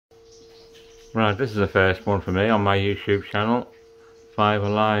Right, this is the first one for me on my YouTube channel, Five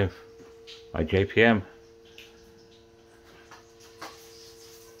Alive by JPM.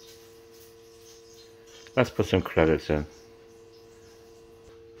 Let's put some credits in.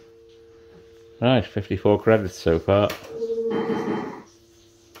 Right, 54 credits so far.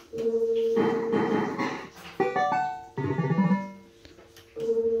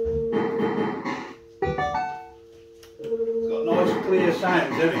 It's got nice clear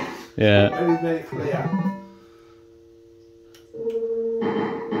sounds, isn't it? Yeah. Very, very clear.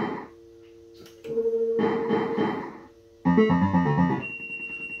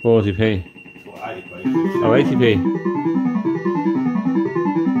 40p. What, 80p? Oh, 80p.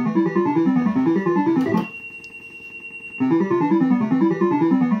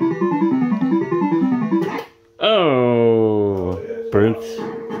 Oh, yes. brute.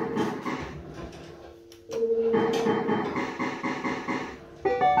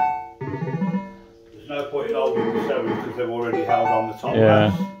 There's no point in holding the sevens because they've already held on the top Yeah.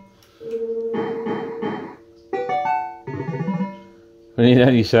 brass. We need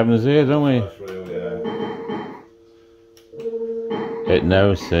any sevens here, don't we? That's real, yeah. It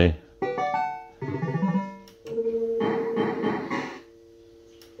knows, see.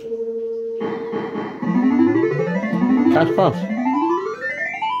 Jackpot.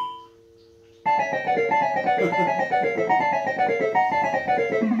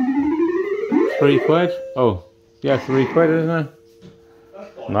 £3? Oh, yeah, £3, isn't it?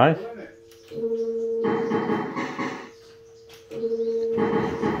 Nice.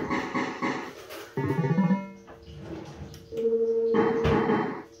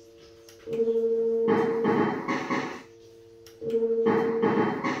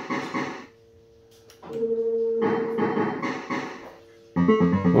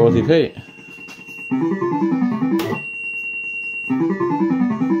 £40p.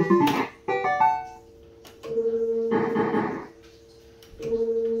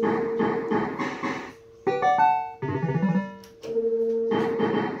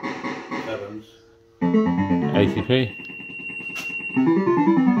 Sevens. 80p.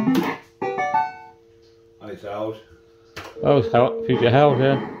 And it's held. Oh, it's future held,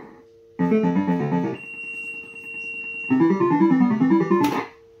 yeah.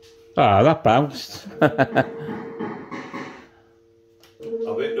 Ah, that bounced. I've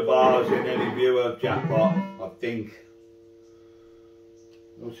hit the bars in any view of jackpot, I think.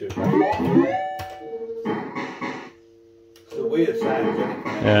 Not too bad. It's a weird sound, isn't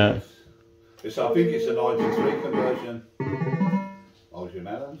it? Yeah. I think it's a 93 conversion. Hold your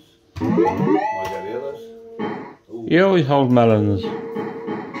melons. Might get the others. Ooh. You always hold melons.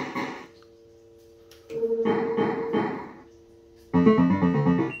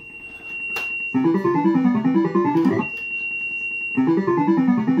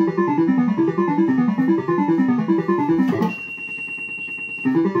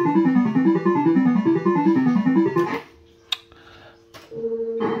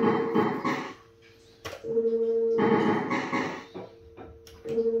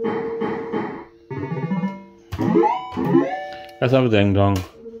 Let's have a ding dong.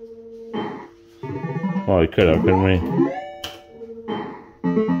 Oh, we could have, couldn't we?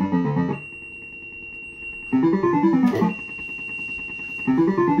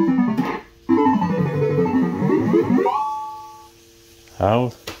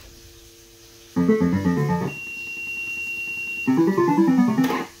 How?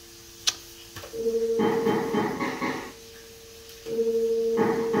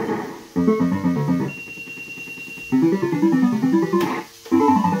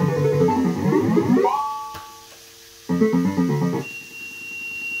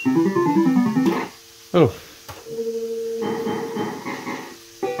 Oh.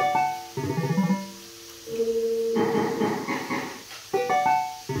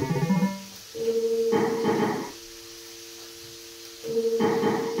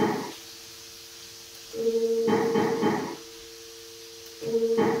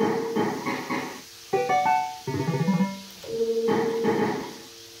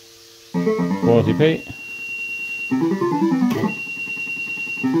 £40p.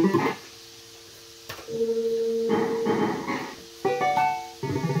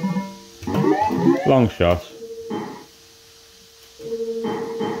 Long shot.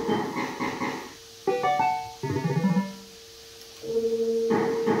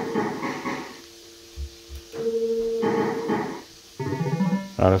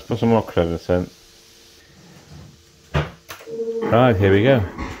 Right, let's put some more credits in. Right, here we go.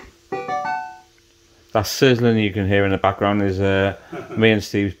 That sizzling you can hear in the background is me and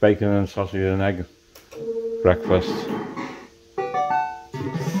Steve's bacon and sausage and egg breakfast.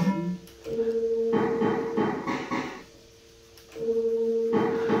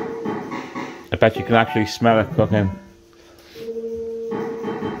 bet you can actually smell it cooking.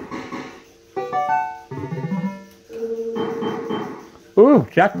 Ooh,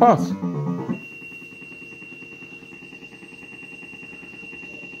 jackpot!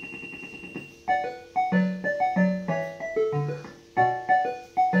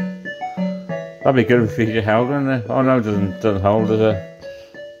 That'd be good if you held in there. Oh no, it doesn't hold, does it?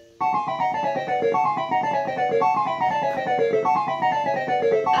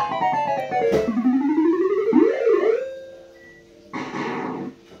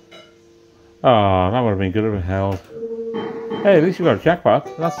 Oh, that would have been good if it held. Hey, at least you got a jackpot.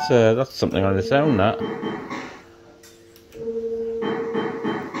 That's something on its own, that.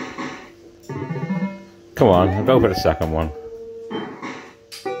 Come on, I'll go for the second one.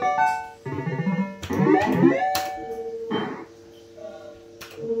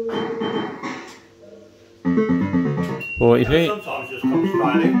 $40p. Sometimes just comes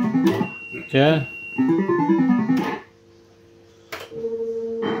straight in. Yeah.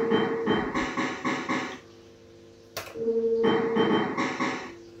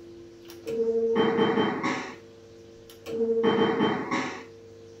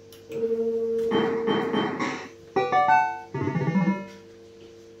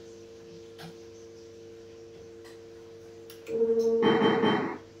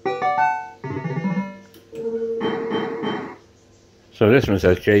 So this one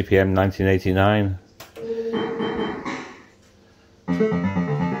says JPM 1989.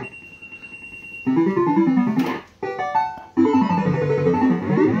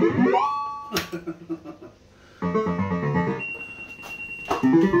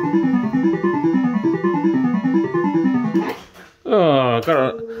 Oh,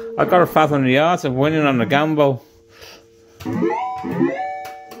 I got a fathom the art of winning on the gamble.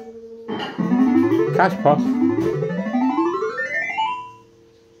 Cash pot.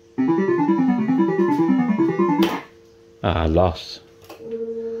 Ah, lost.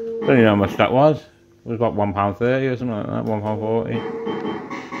 Don't even know how much that was. It was about £1.30 or something like that, £1.40.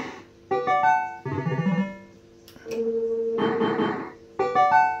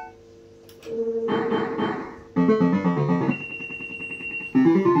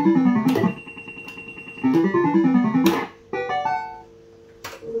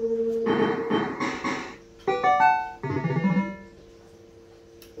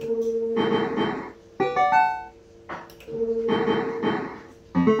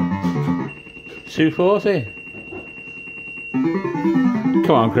 $2.40.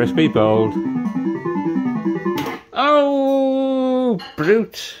 Come on, Chris, be bold. Oh,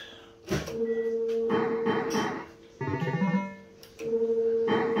 brute.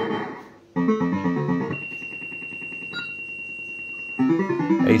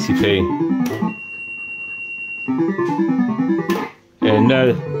 $80p.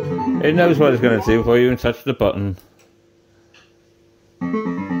 It knows what it's going to do before you even touch the button.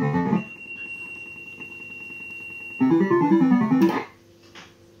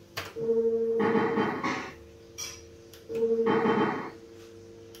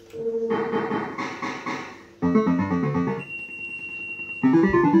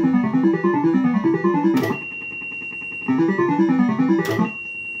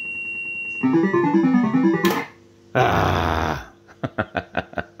 Ah.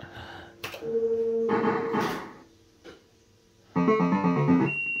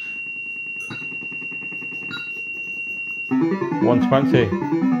 120.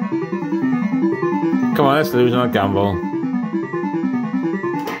 Come on, let's lose on a gamble.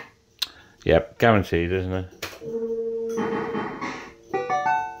 Yep, guaranteed, isn't it?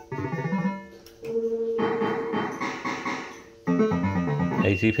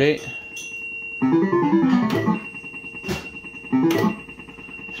 $80p.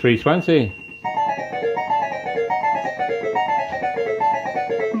 320.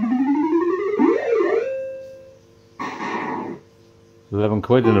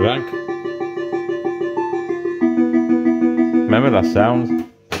 £11 in the bank. Remember that sound?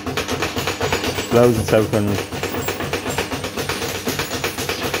 Loads of tokens.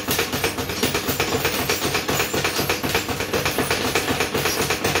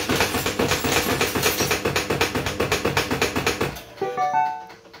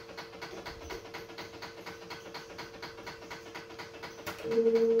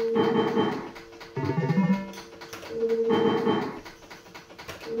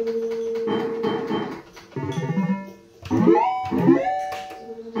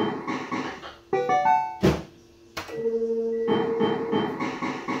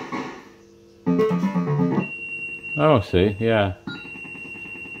 Oh, I see, yeah.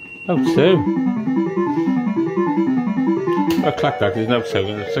 Oh, 2. I collect that, there's no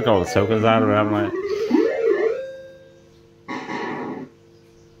tokens. I took all the tokens out of it, haven't I?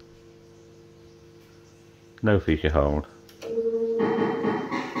 No feature hold.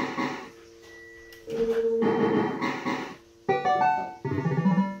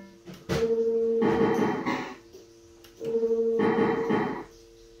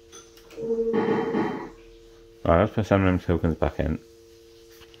 Right, let's put some of them tokens back in.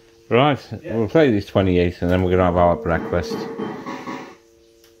 Right, we'll play these 28 and then we're going to have our breakfast.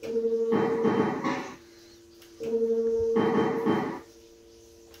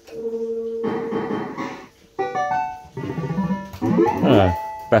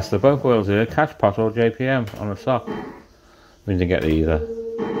 Best of both worlds here, jackpot or JPM on the sock. We didn't get either.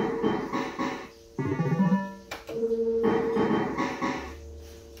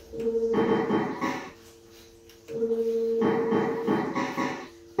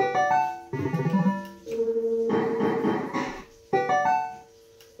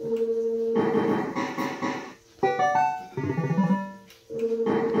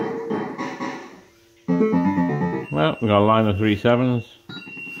 Well, we got a line of 3 sevens.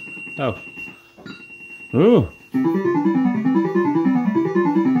 Oh. Ooh.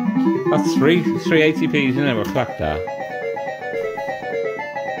 That's three 80p's in it, we'll collect that.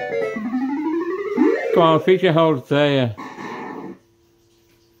 Come on, feature hold there.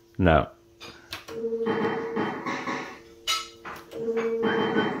 No.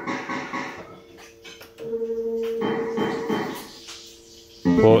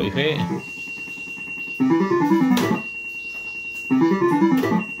 £40p.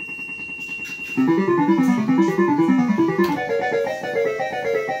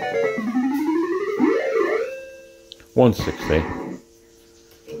 £160.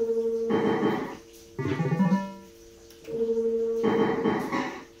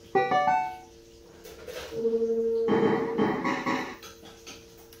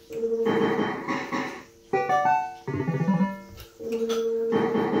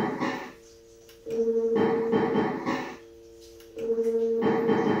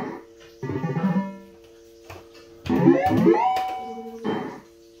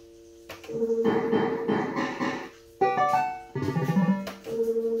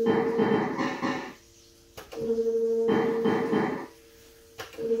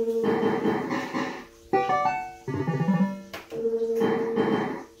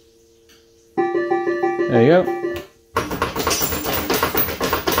 There you go.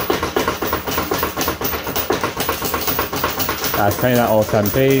 I'll pay that all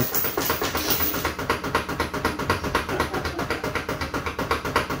 10p.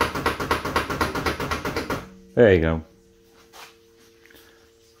 There you go.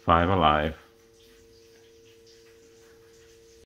 5 Alive.